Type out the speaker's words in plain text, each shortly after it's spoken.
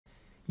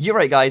You're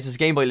right, guys, it's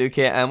Gameboy Luke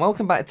here, and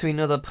welcome back to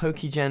another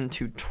PokeGen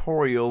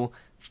tutorial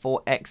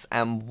for X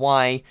and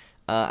Y.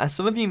 As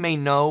some of you may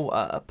know,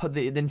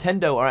 the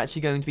Nintendo are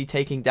actually going to be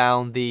taking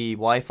down the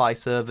Wi-Fi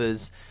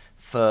servers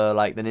for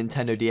like the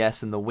Nintendo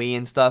DS and the Wii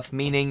and stuff,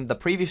 meaning the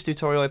previous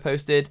tutorial I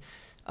posted,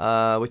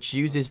 which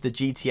uses the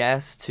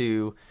GTS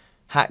to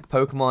hack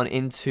Pokemon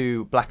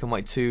into Black and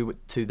White 2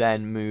 to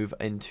then move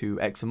into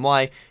X and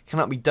Y,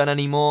 cannot be done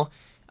anymore.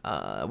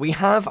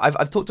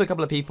 I've talked to a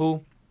couple of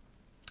people,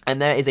 and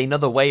there is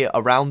another way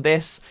around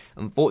this.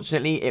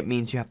 Unfortunately, it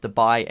means you have to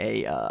buy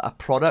a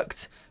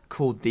product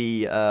called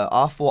the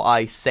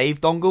R4i Save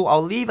Dongle.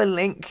 I'll leave a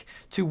link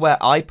to where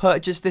I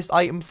purchased this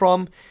item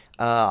from.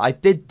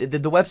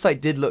 The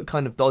website did look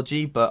kind of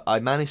dodgy, but I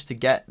managed to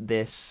get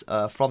this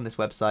from this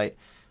website.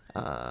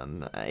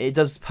 It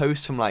does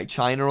post from like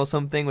China or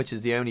something, which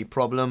is the only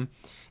problem.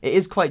 It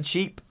is quite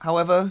cheap,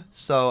 however,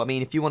 so I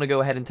mean, if you want to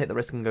go ahead and take the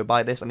risk and go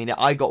buy this, I mean,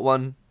 I got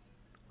one.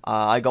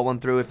 I got one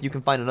through. If you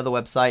can find another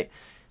website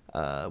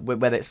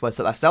whether it's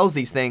website that sells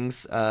these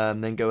things,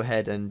 then go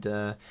ahead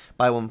and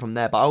buy one from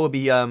there. But I will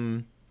be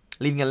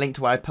leaving a link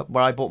to where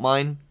I bought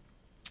mine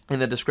in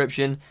the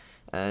description,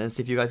 and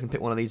see if you guys can pick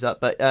one of these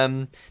up. But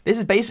this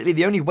is basically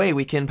the only way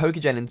we can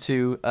PokeGen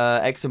into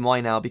X and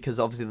Y now, because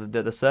obviously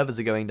the servers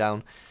are going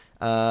down.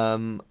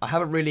 I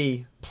haven't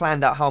really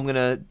planned out how I'm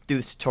gonna do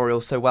this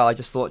tutorial so well. I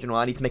just thought, you know,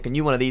 I need to make a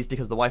new one of these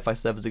because the Wi-Fi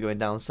servers are going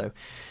down. So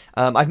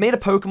I've made a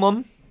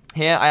Pokemon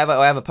here. I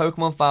have a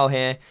Pokemon file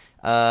here.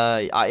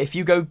 If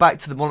you go back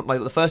to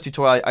the first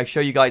tutorial, I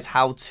show you guys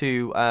how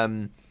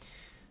to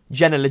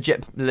gen a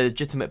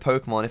legitimate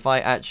Pokemon.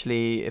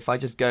 If I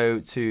just go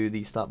to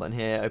the start button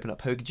here, open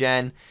up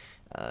PokeGen,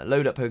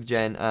 load up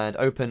PokeGen, and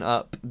open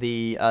up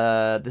the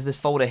this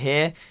folder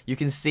here, you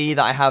can see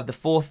that I have the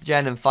 4th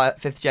gen and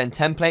 5th gen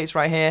templates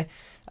right here.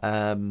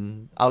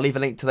 I'll leave a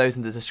link to those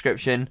in the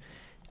description.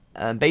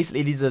 And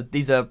basically,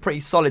 these are pretty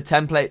solid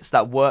templates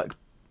that work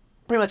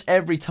pretty much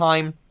every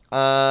time.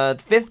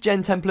 5th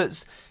gen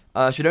templates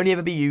should only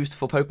ever be used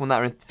for Pokemon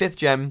that are in 5th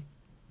gen,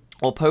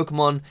 or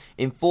Pokemon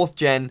in 4th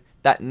gen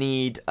that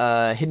need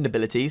hidden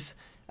abilities.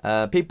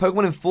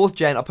 Pokemon in 4th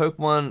gen are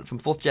Pokemon from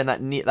 4th gen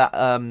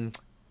that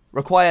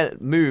require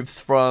moves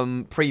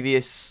from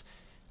previous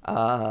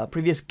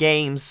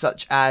games,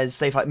 such as,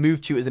 say, like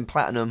move tutors in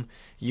Platinum.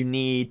 You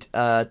need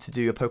to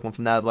do a Pokemon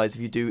from there. Otherwise,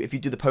 if you do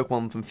the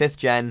Pokemon from 5th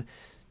gen,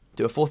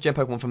 do a 4th gen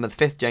Pokemon from a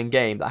 5th gen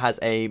game that has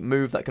a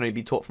move that can only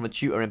be taught from a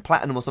tutor in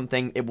Platinum or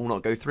something, it will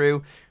not go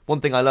through. One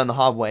thing I learned the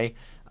hard way.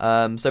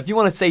 So if you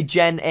want to say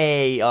Gen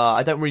A,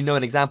 I don't really know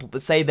an example,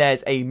 but say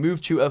there's a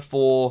move tutor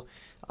for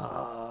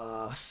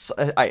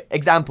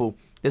example,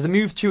 there's a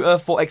move tutor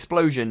for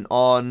Explosion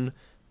on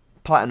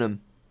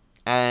Platinum,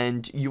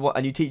 and you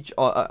teach.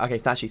 Okay,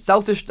 it's actually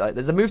self-destruct.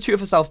 There's a move tutor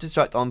for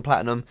self-destruct on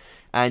Platinum,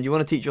 and you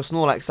want to teach your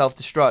Snorlax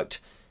self-destruct,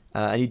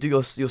 and you do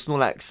your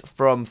Snorlax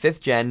from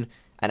 5th gen.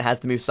 And it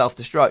has to move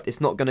self-destruct. It's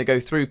not going to go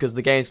through because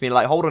the game's been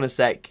like, hold on a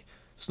sec,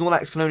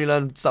 Snorlax can only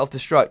learn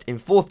self-destruct in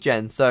 4th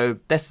gen, so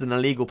this is an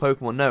illegal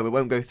Pokemon. No, it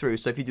won't go through.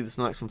 So if you do the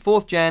Snorlax from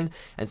 4th gen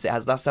and say it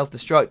has that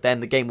self-destruct,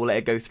 then the game will let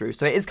it go through.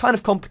 So it is kind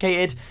of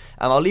complicated.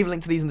 I'll leave a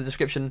link to these in the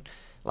description.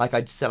 Like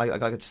I just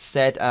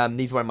said,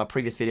 these were in my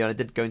previous video, and I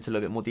did go into a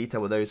little bit more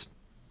detail with those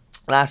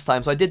last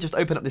time. So I did just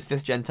open up this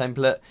 5th gen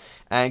template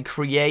and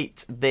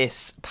create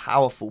this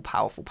powerful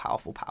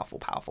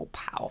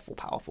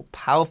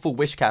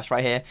wish cache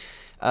right here.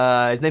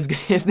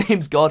 His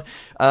name's God.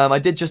 I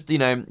did just, you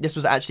know, this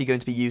was actually going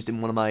to be used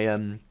in one of my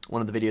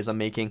one of the videos I'm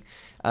making.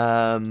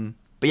 But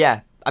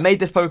yeah, I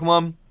made this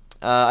Pokemon.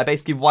 I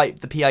basically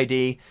wiped the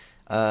PID.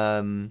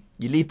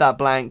 You leave that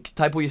blank,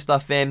 type all your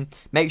stuff in,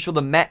 make sure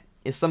the Met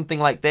is something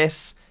like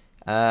this.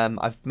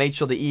 I've made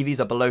sure the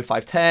EVs are below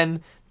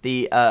 510.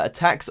 The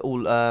attacks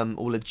all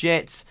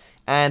legit,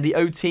 and the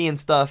OT and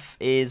stuff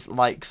is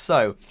like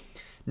so.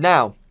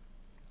 Now,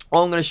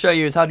 all I'm going to show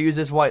you is how to use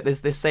this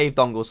save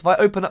dongle. So if I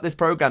open up this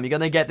program, you're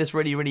going to get this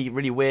really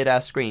weird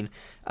ass screen.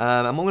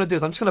 And what I'm going to do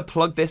is I'm just going to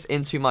plug this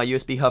into my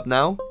USB hub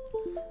now,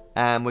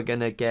 and we're going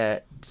to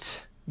get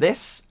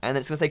this, and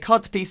it's going to say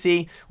card to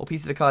PC or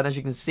PC to card. As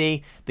you can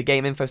see, the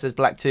game info says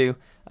black 2.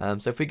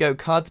 So if we go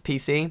card to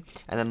PC,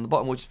 and then on the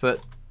bottom we'll just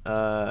put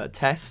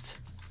test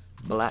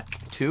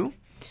black 2.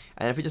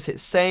 And if we just hit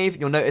save,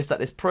 you'll notice that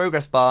this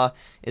progress bar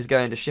is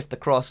going to shift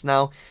across.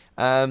 Now,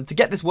 to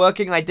get this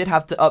working, I did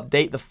have to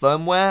update the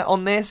firmware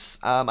on this.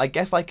 I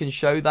guess I can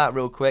show that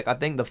real quick. I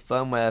think the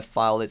firmware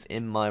file is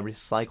in my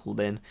recycle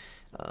bin,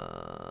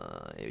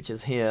 which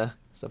is here.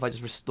 So if I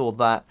just restore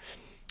that,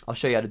 I'll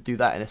show you how to do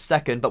that in a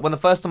second. But when the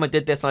first time I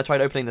did this and I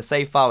tried opening the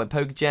save file in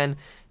PokeGen,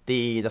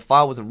 the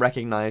file wasn't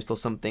recognized or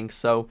something.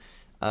 So,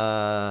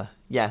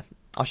 yeah.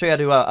 I'll show you how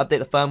to update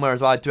the firmware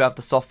as well. I do have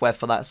the software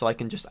for that, so I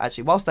can just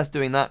actually, whilst that's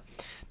doing that,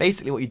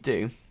 basically what you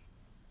do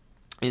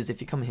is if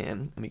you come here,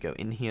 and we go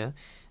in here,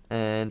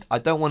 and I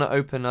don't want to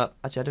open up,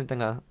 actually I don't think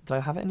did I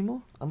have it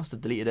anymore? I must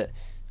have deleted it.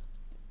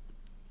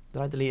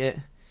 Did I delete it?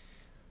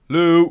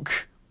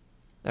 Luke!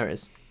 There it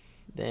is.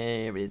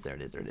 There it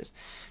is.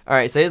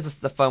 Alright, so here's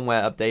the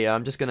firmware update.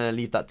 I'm just going to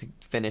leave that to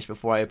finish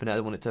before I open it. I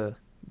don't want it to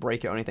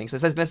break it or anything. So it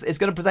says it's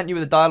going to present you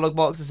with a dialog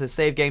box that says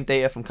save game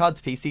data from card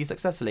to PC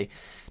successfully.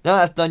 Now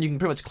that's done, you can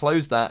pretty much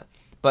close that.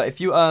 But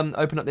if you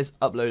open up this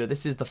uploader,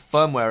 this is the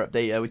firmware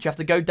updater, which you have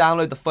to go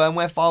download the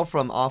firmware file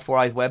from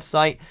R4i's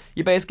website.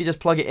 You basically just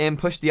plug it in,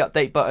 push the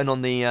update button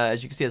on the,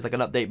 as you can see, there's like an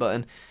update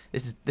button.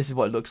 This is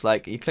what it looks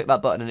like. You click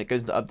that button and it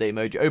goes into update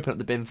mode. You open up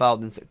the bin file,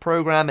 then select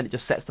program, and it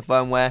just sets the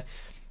firmware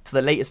to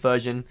the latest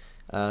version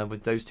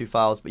with those two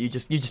files. But you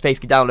just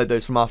basically download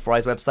those from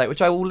R4i's website,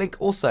 which I will link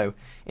also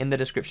in the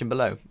description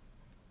below.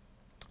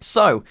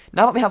 So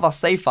now that we have our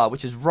save file,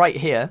 which is right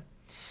here,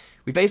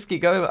 we basically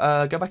go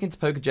back into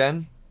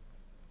PokeGen.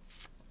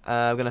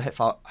 We're going to hit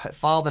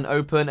file, then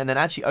open, and then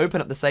actually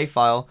open up the save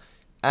file,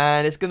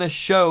 and it's going to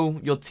show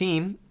your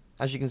team,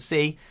 as you can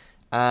see,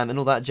 and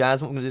all that jazz.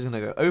 What we're going to do is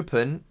going to go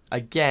open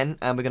again,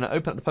 and we're going to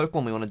open up the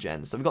Pokemon we want to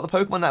gen. So we've got the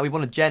Pokemon that we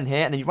want to gen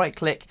here, and then you right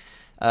click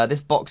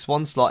this box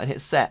 1 slot and hit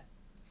set,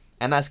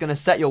 and that's going to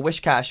set your wish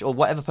cache or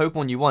whatever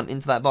Pokemon you want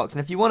into that box.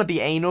 And if you want to be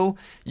anal,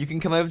 you can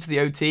come over to the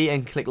OT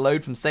and click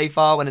load from save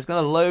file, and it's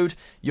going to load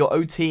your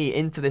OT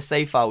into this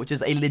save file, which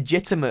is a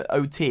legitimate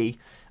OT.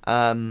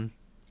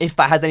 If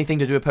that has anything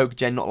to do with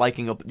PokeGen not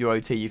liking your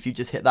OT, if you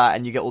just hit that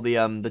and you get all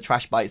the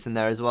trash bytes in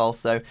there as well.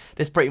 So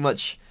this pretty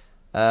much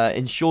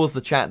ensures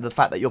the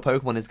fact that your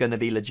Pokemon is going to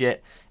be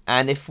legit.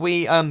 And if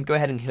we go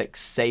ahead and click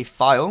save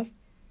file,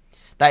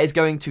 that is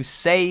going to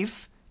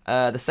save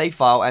the save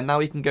file, and now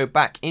we can go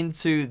back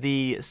into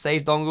the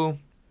save dongle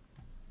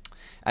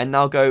and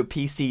now go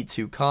PC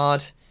to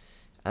card,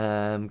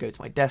 go to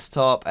my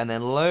desktop, and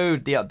then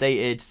load the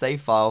updated save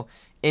file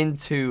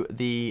into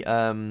the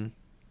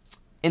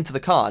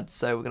card.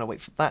 So we're gonna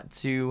wait for that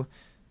to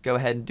go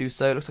ahead and do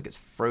so. It looks like it's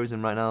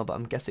frozen right now, but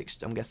I'm guessing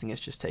it's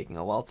just taking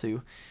a while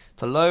to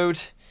load.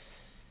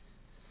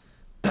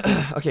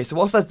 Okay, so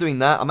whilst that's doing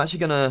that, I'm actually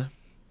gonna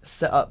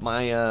set up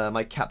my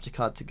my capture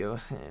card to go.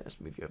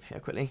 Let's move you over here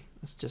quickly.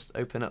 Let's just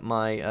open up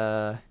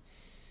my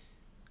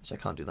which I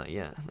can't do that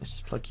yet. Let's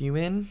just plug you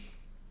in.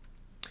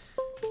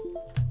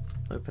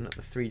 Open up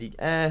the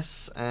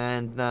 3DS,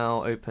 and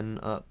now open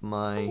up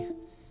my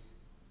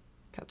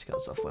capture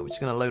card software, which is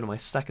going to load on my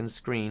second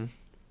screen.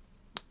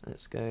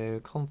 Let's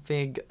go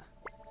config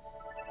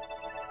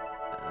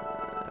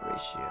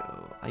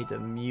ratio. I need to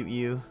mute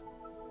you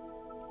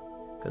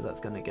because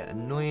that's going to get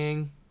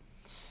annoying.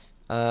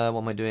 What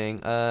am I doing?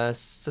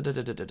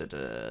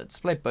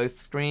 Display both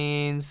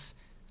screens,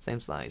 same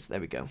size. There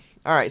we go.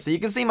 Alright, so you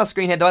can see my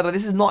screen here. By the way,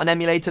 this is not an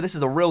emulator, this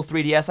is a real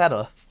 3DS. I had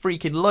a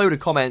freaking load of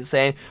comments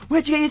saying,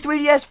 where'd you get your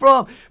 3DS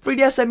from?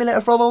 3DS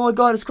emulator from? Oh my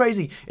god, it's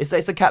crazy. It's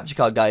a capture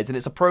card, guys, and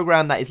it's a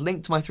program that is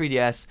linked to my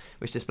 3DS,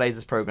 which displays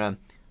this program.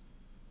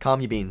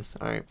 Calm your beans.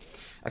 Alright.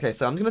 Okay,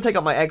 so I'm going to take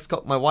up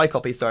my Y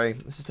copy, sorry.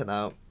 Let's just take that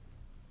out.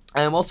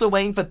 And I'm also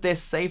waiting for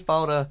this save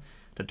file to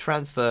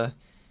transfer.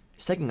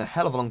 It's taking a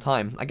hell of a long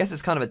time. I guess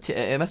it's kind of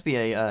it must be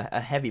a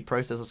heavy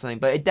process or something,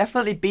 but it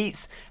definitely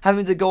beats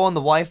having to go on the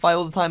Wi-Fi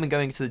all the time and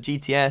going to the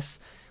GTS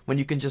when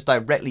you can just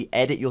directly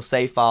edit your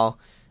save file.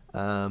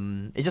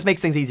 It just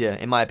makes things easier,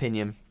 in my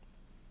opinion.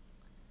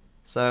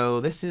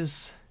 So this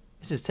is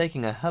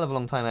taking a hell of a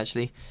long time,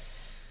 actually.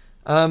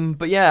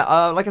 But yeah,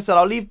 like I said,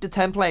 I'll leave the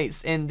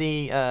templates in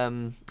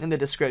the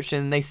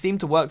description. They seem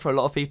to work for a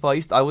lot of people.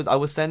 I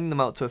was sending them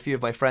out to a few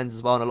of my friends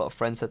as well, and a lot of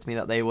friends said to me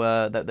that they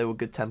were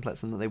good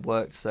templates and that they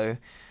worked. So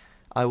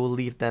I will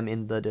leave them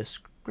in the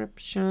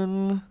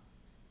description.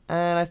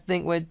 And I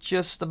think we're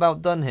just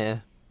about done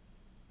here.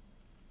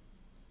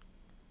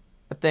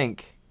 I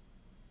think.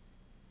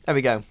 There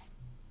we go.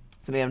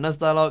 So we have another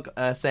dialog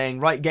saying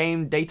write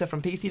game data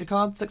from PC to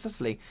card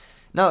successfully.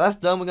 Now that that's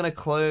done, we're gonna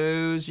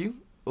close you.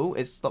 Oh,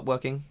 it stopped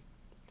working.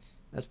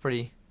 That's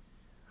pretty.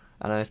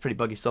 I know it's pretty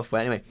buggy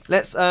software. Anyway,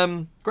 let's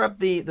grab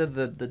the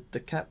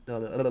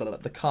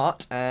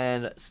cart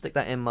and stick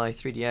that in my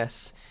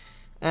 3DS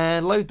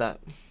and load that.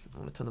 I'm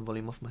gonna turn the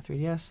volume off my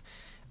 3DS,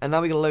 and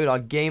now we're gonna load our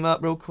game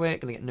up real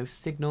quick. Gonna get no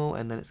signal,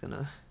 and then it's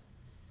gonna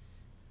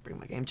bring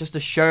my game just to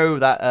show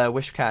that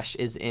wish cache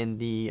is in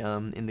the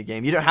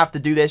game. You don't have to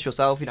do this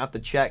yourself. You don't have to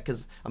check,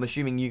 because I'm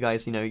assuming you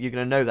guys, you're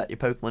gonna know that your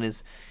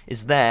Pokemon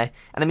is there.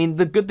 And I mean,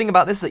 the good thing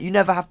about this is that you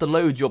never have to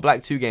load your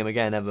Black 2 game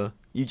again ever.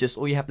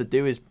 All you have to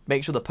do is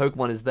make sure the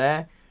Pokemon is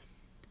there,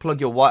 plug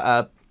your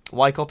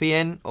Y copy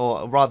in,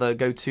 or rather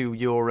go to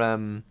your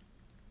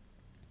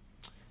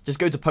just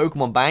go to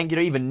Pokemon Bank. You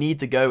don't even need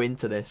to go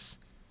into this.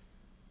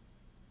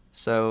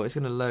 So it's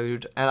gonna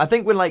load, and I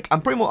think we're like,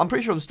 I'm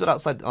pretty sure I'm stood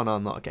outside. Oh no,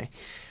 I'm not. Okay,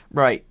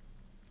 right.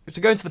 If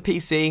we go into the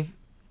PC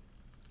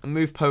and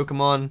move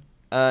Pokemon,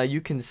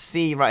 you can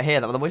see right here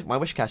that my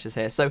wish cache is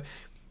here. So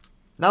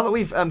now that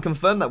we've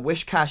confirmed that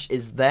wish cache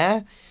is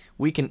there,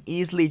 we can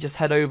easily just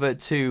head over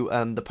to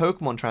the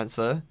Pokemon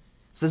transfer.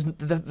 So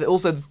there's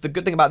also the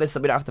good thing about this is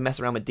that we don't have to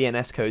mess around with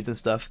DNS codes and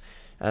stuff.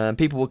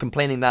 People were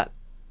complaining that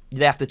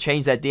they have to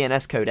change their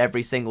DNS code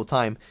every single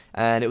time,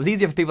 and it was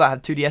easier for people that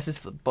have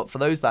 2DSs, but for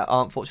those that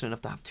aren't fortunate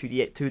enough to have two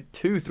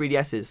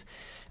 3DSs,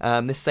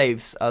 this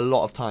saves a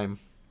lot of time.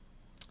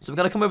 So we're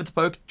going to come over to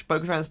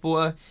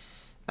Poketransporter,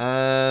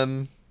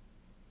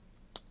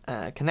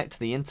 connect to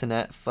the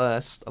internet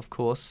first, of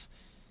course,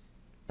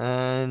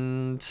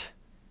 And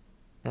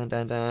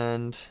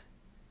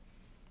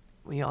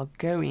we are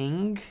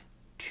going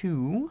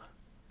to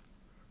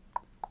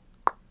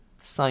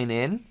sign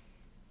in.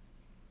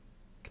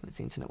 Connect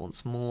the internet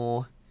once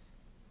more.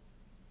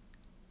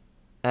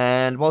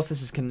 And whilst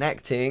this is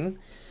connecting,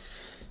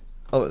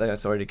 oh,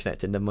 that's already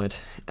connected, never mind.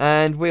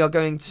 And we are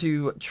going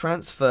to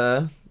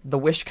transfer the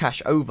wish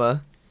cache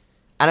over.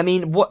 And I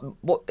mean,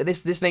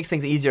 this makes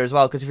things easier as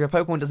well, because if your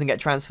Pokemon doesn't get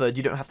transferred,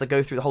 you don't have to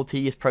go through the whole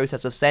tedious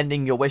process of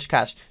sending your wish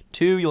cache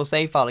to your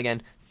save file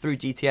again through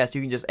GTS.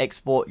 You can just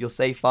export your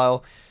save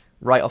file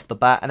right off the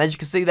bat. And as you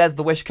can see, there's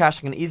the wish cache.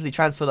 I can easily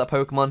transfer that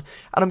Pokemon.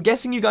 And I'm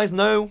guessing you guys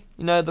know,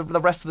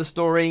 the rest of the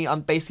story. I'm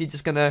basically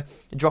just going to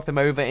drop him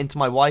over into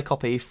my Y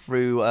copy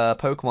through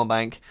Pokemon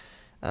Bank.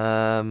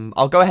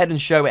 I'll go ahead and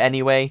show it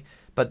anyway.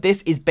 But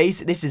this is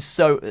basic. This is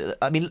so...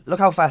 I mean, look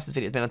how fast this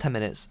video has been on 10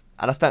 minutes.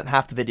 And I spent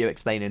half the video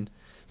explaining.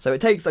 So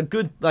it takes a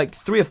good, like,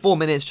 3 or 4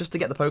 minutes just to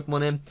get the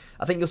Pokemon in.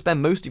 I think you'll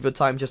spend most of your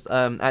time just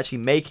actually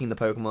making the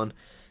Pokemon.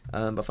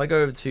 But if I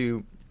go over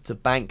to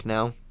Bank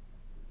now,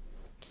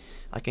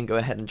 I can go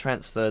ahead and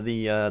transfer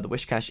the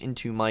wish cache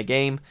into my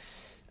game,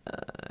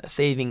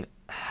 saving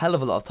a hell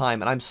of a lot of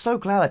time. And I'm so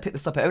glad I picked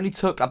this up. It only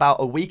took about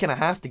a week and a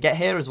half to get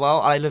here as well.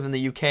 I live in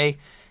the UK,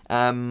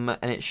 and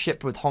it's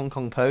shipped with Hong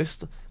Kong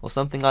Post or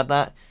something like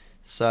that.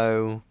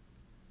 So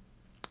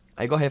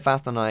I got here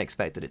faster than I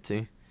expected it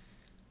to.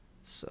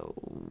 So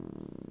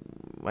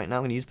right now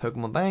I'm going to use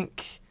Pokemon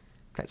Bank,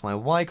 collect my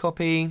Y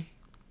copy.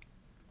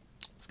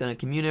 It's going to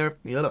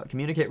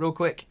communicate real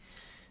quick,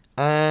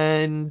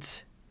 and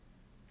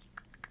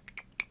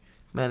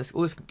man,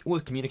 all this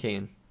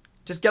communicating.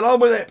 Just get on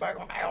with it.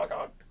 Oh my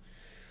god.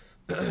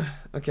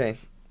 Okay.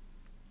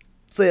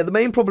 So yeah, the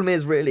main problem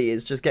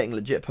is just getting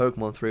legit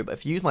Pokemon through. But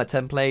if you use my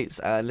templates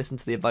and listen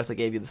to the advice I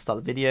gave you at the start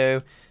of the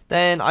video,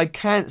 then I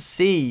can't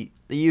see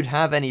that you'd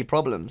have any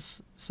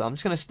problems. So I'm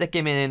just going to stick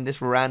him in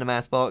this random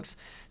ass box,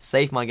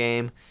 save my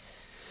game,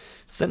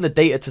 send the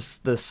data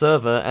to the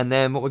server, and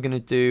then what we're going to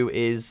do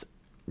is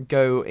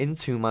go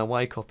into my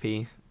Y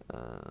copy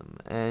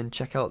and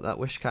check out that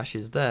wish cache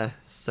is there.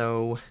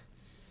 So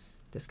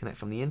disconnect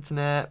from the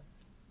internet,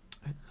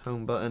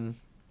 home button,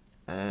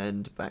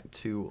 and back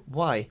to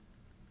Y.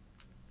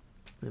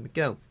 There we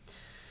go.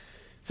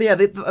 So yeah,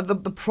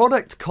 the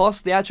product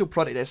cost, the actual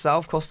product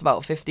itself costs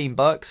about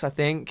 $15, I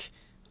think.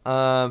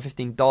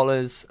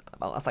 $15.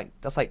 Well,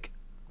 that's like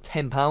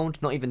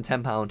 £10, not even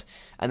 £10.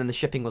 And then the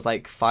shipping was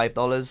like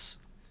 $5.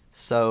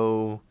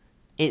 So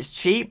it's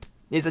cheap.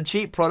 It's a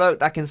cheap product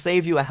that can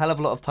save you a hell of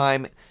a lot of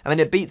time. I mean,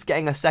 it beats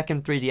getting a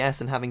second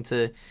 3DS and having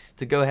to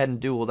go ahead and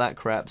do all that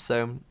crap.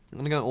 So I'm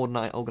gonna go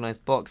organize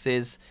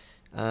boxes.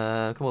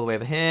 Come all the way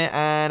over here,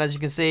 and as you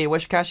can see,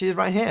 wish cache is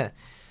right here.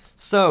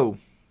 So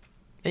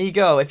there you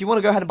go. If you want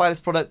to go ahead and buy this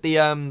product, the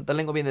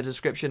link will be in the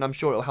description. I'm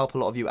sure it will help a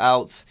lot of you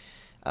out.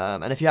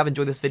 And if you have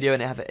enjoyed this video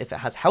and if it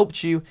has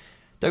helped you,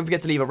 don't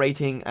forget to leave a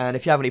rating. And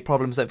if you have any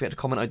problems, don't forget to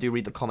comment. I do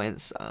read the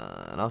comments,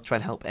 and I'll try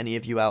and help any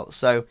of you out.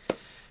 So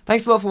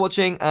thanks a lot for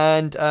watching,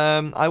 and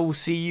I will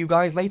see you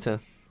guys later.